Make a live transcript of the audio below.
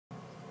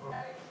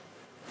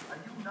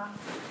done?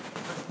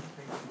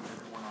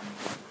 Everyone on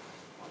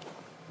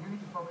you need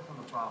to focus on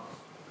the problem.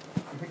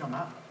 You think I'm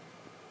not?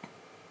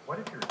 Why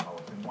did you recall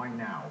us, and why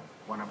now?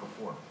 Why not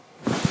before?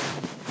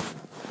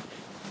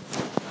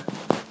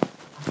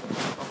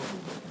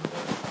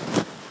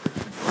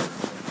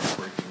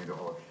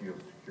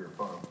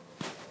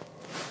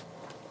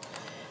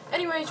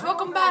 Anyways,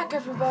 welcome back,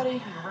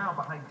 everybody. Around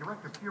behind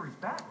Director Fury's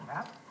back,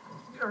 Cap.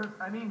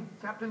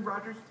 Captain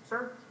Rogers,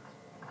 sir.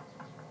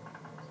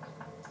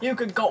 You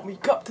can call me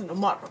Captain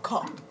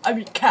America. I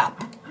mean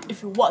Cap,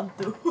 if you want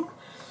to.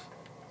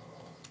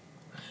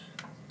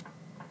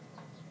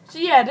 So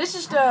yeah, this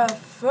is the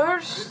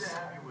first.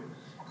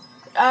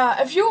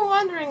 If you were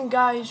wondering,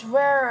 guys,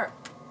 where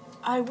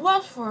I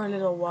was for a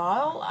little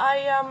while,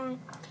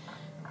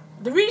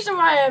 the reason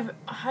why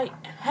I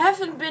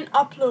haven't been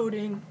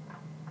uploading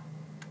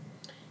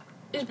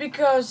is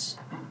because,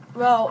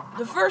 well,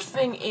 the first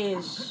thing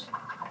is,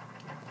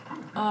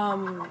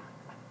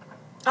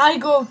 I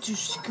go to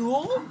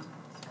school.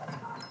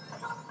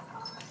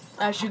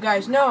 As you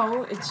guys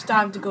know, it's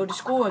time to go to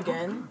school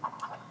again.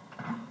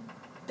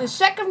 The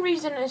second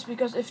reason is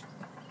because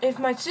if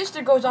my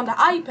sister goes on the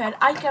iPad,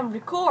 I can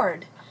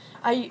record.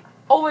 I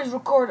always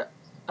record,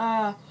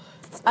 I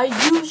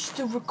used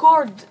to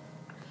record.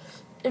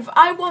 If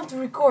I want to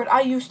record, I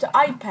use the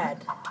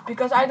iPad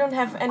because I don't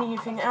have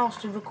anything else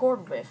to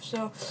record with.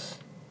 So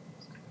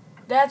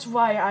that's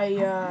why I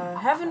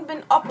haven't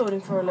been uploading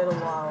for a little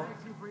while.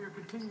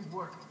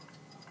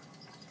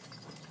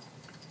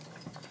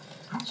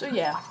 So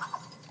yeah,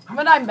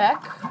 but I'm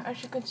back,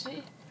 as you can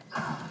see.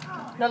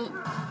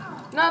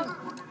 Not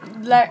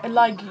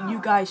like you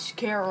guys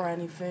care or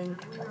anything.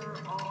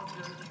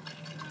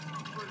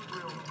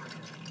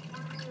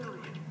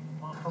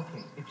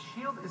 Okay, if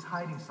S.H.I.E.L.D. is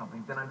hiding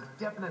something, then I'm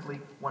definitely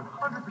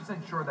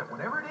 100% sure that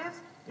whatever it is,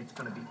 it's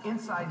going to be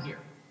inside here.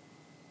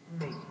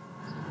 Maybe.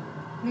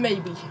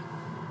 Maybe.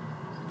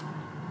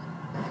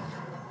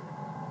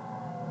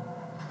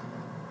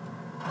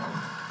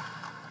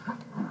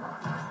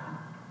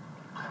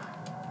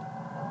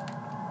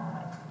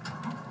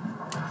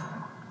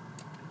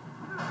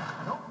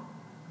 Nope,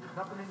 there's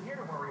nothing in here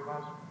to worry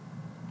about.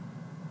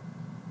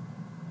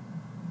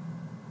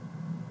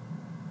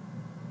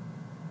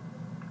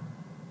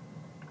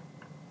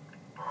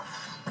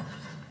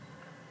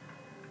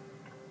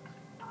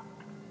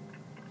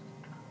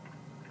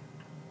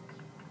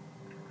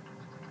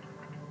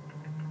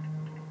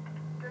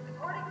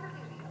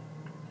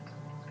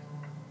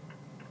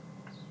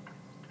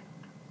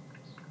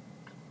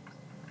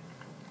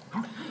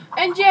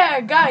 And yeah,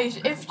 guys,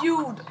 if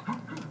you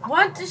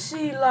want to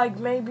see, like,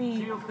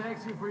 maybe,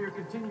 Thanks you for your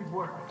continued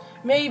work.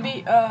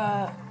 maybe,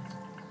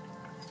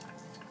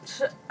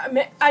 so,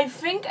 I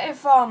think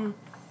if I'm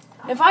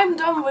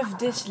done with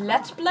this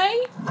Let's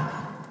Play,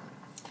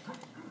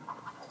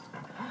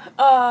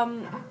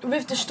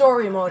 with the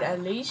story mode at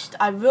least,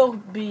 I will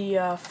be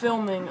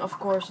filming, of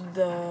course,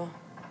 the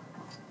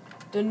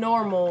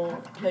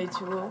normal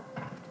playthrough.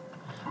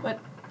 But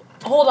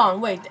hold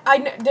on, wait.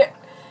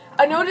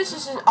 I know this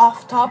is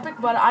off topic,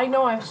 but I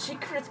know a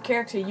secret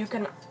character you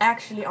can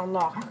actually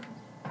unlock.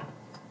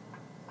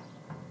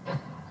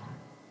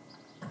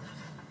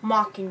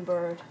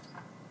 Mockingbird.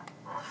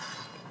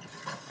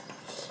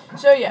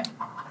 So yeah.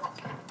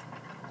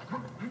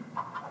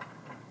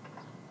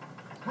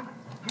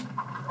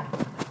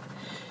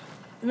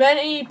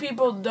 Many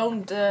people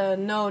don't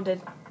know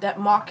that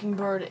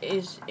Mockingbird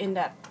is in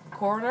that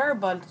corner,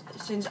 but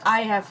since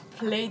I have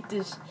played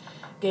this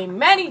game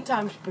many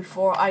times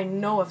before, I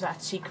know of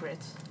that secret.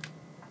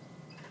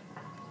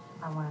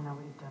 I want to know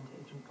what you've done to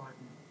Agent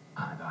Barton.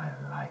 And I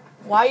like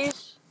Why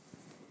is...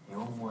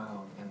 your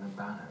world in the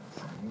balance.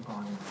 You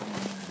gone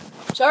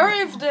into Sorry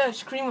if the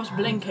screen was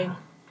blinking.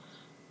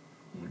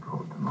 you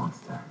called the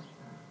monster.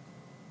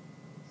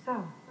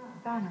 So,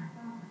 Banner,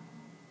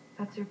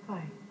 that's your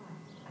play.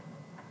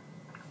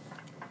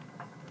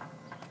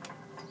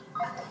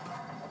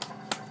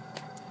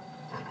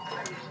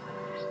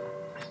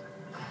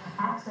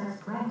 Access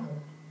granted.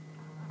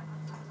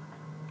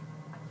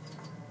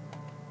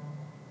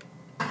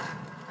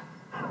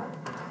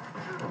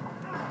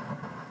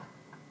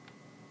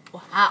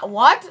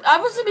 What? I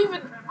wasn't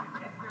even... I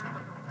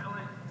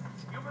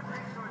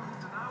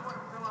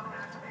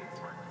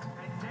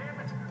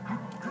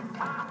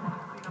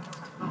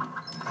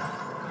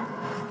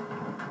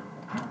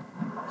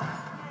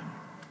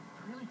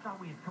really thought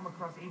we had come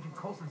across Agent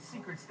Coulson's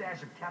secret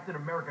stash of Captain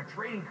America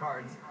trading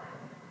cards.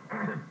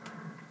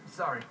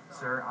 Sorry,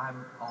 sir,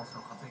 I'm also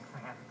a big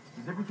fan.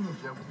 Is everything a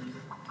joke to you?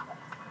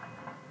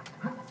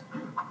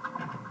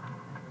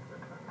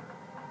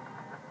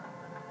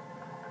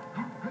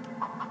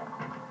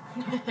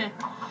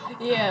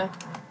 Yeah.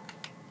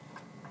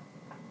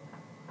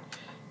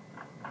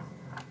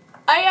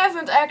 I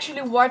haven't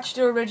actually watched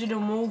the original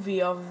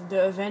movie of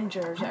the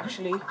Avengers,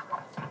 actually.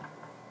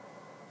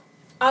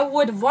 I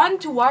would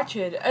want to watch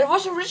it. It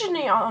was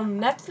originally on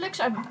Netflix.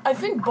 I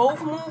think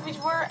both movies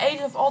were, Age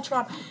of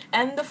Ultron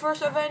and the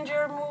first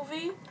Avenger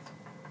movie.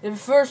 The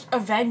first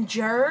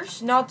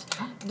Avengers, not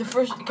the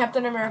first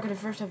Captain America, the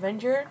first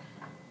Avenger.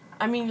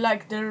 I mean,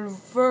 like the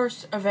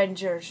first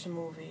Avengers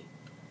movie.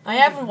 I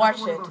haven't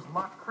watched it. One of those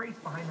locked crates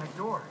behind that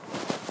door.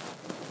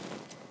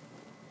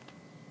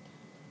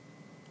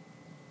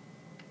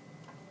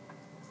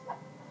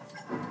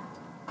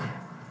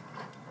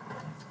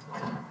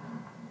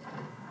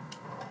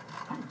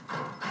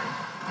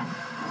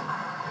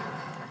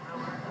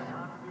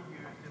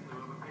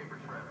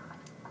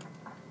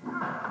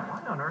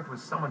 Why on earth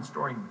was someone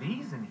storing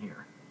these in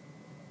here?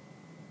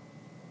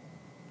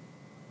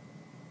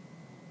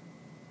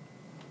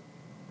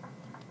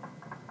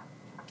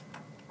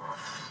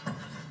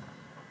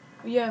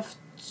 We have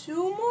 2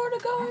 more to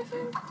go, I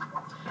think.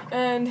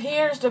 And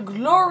here's the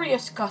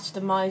glorious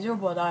customizer,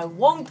 what I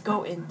won't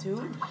go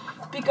into,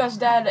 because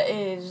that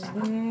is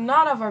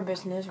none of our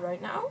business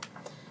right now.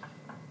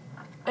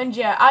 And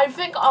yeah, I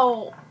think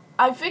I'll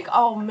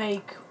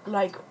make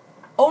like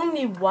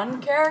only one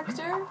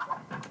character.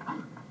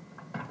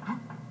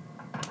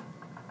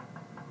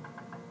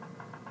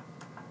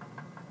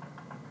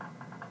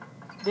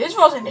 This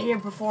wasn't here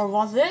before,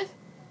 was it?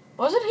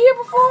 Was it here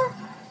before?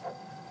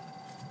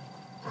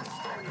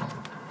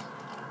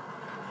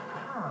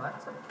 Oh,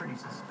 that's a pretty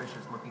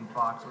suspicious looking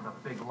box with a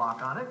big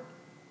lock on it.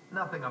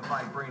 Nothing a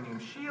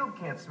vibranium shield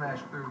can't smash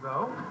through,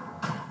 though.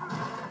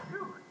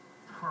 Phew.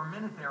 For a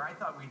minute there, I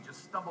thought we'd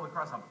just stumbled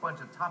across a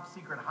bunch of top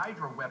secret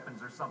Hydra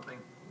weapons or something.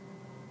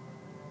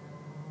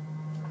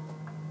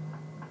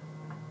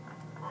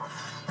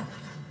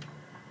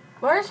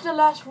 Where's the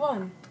last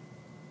one?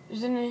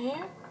 Is it in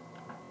here?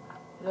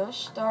 Those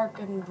Stark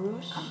and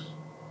Bruce.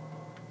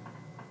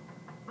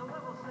 The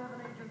level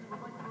 7 agents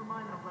would like to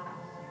remind the level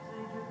 6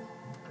 agents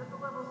that the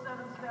level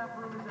 7 staff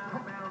room is out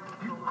of bounds to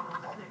the level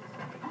 6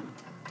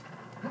 agents.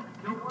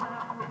 Don't want to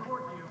have to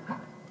report you.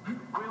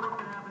 Will if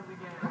it happens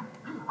again.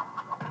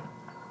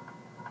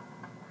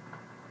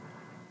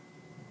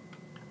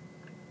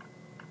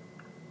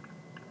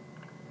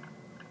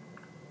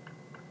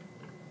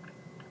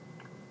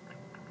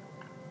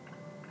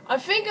 I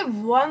think it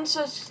wants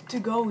us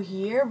to go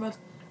here, but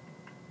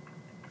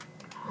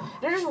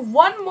there's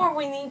one more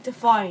we need to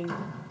find.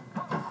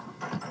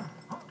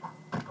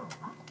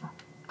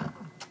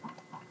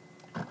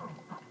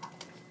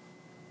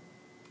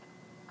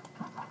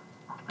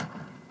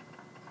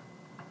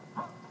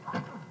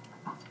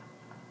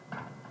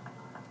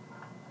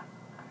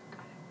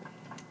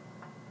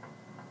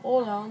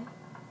 Hold on.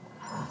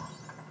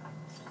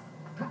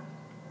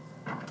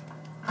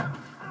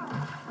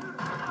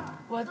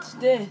 What's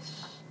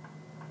this?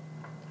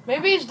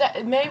 Maybe it's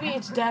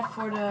that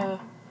for the...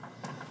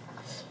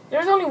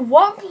 There's only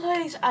one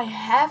place I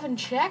haven't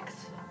checked,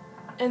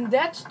 and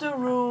that's the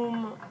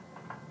room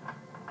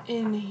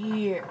in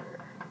here.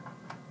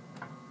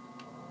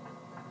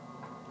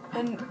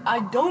 And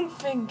I don't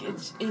think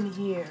it's in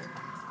here.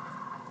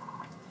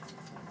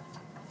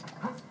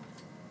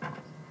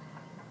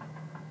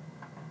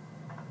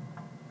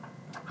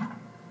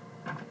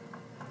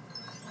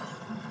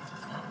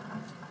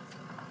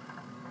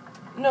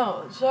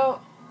 No,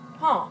 so,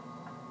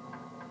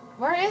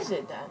 where is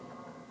it then?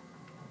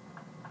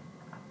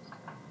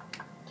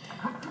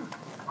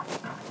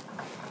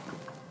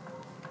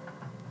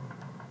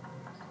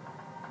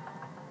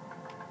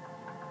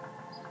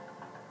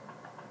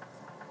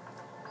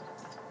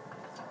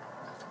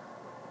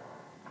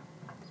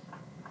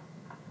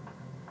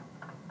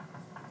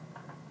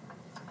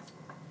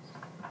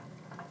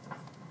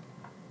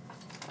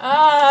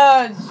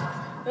 I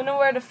don't know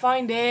where to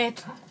find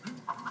it.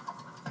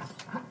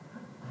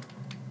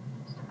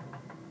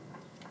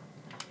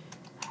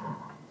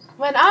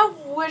 Man, I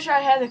wish I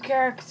had a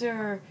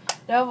character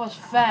that was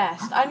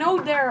fast. I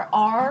know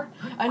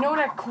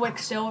that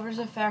Quicksilver is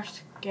a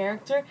fast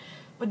character,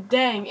 but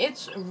dang,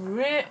 it's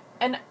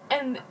and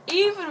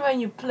even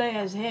when you play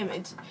as him,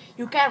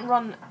 you can't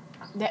run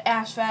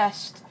as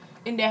fast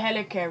in the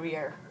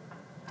helicarrier.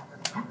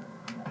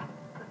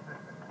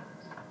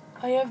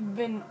 I've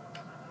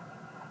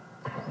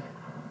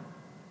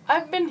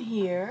been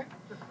here.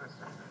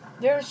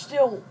 There's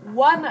still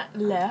one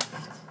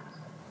left.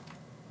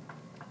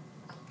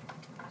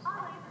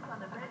 All agents on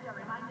the bridge are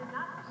reminded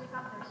not to pick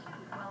up their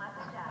shoes while at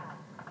the desk.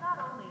 Not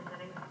only is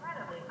it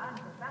incredibly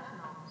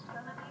unprofessional,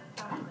 some of you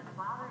don't even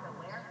bother to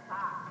wear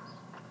socks.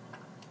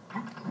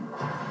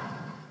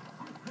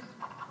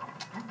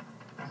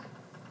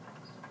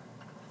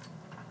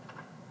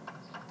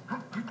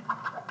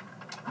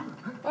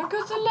 Where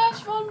could the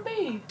last one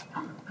be?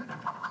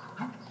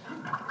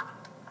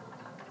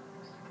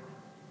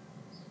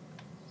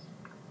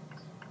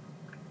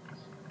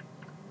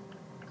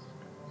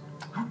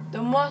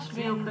 There must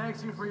be.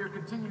 Thanks you for your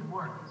continued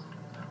work.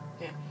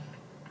 Yeah.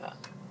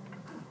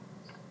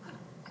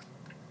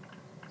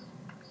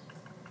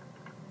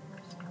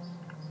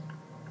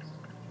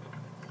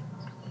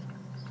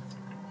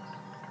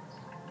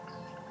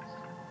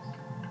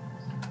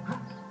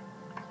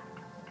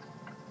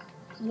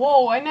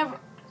 Whoa,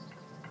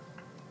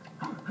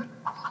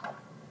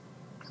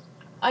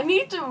 I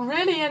need to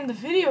really end the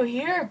video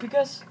here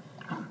because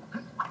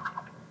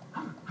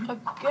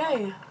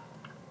Okay.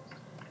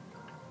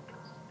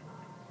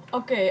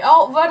 Okay,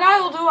 what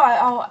I will do,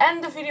 I'll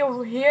end the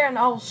video here and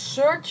I'll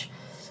search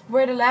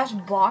where the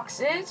last box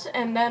is,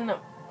 and then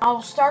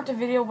I'll start the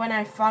video when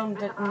I found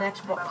the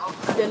last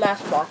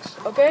box.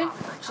 Okay?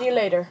 See you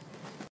later.